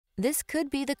This could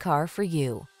be the car for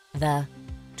you. The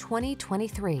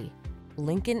 2023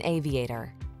 Lincoln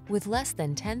Aviator. With less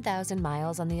than 10,000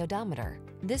 miles on the odometer,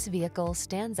 this vehicle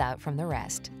stands out from the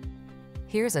rest.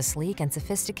 Here's a sleek and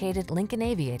sophisticated Lincoln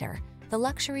Aviator, the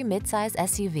luxury midsize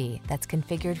SUV that's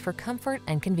configured for comfort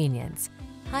and convenience.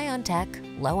 High on tech,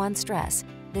 low on stress,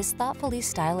 this thoughtfully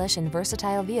stylish and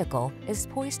versatile vehicle is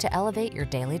poised to elevate your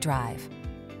daily drive.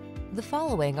 The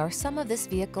following are some of this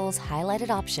vehicle's highlighted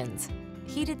options: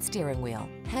 heated steering wheel,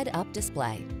 head-up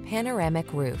display,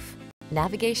 panoramic roof,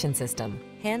 navigation system,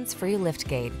 hands-free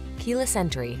liftgate, keyless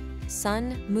entry,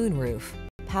 sun, moonroof,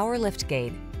 power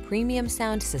liftgate, premium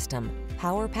sound system,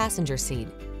 power passenger seat.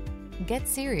 Get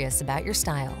serious about your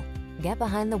style. Get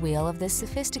behind the wheel of this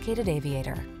sophisticated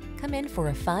Aviator. Come in for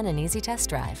a fun and easy test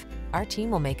drive. Our team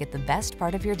will make it the best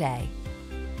part of your day.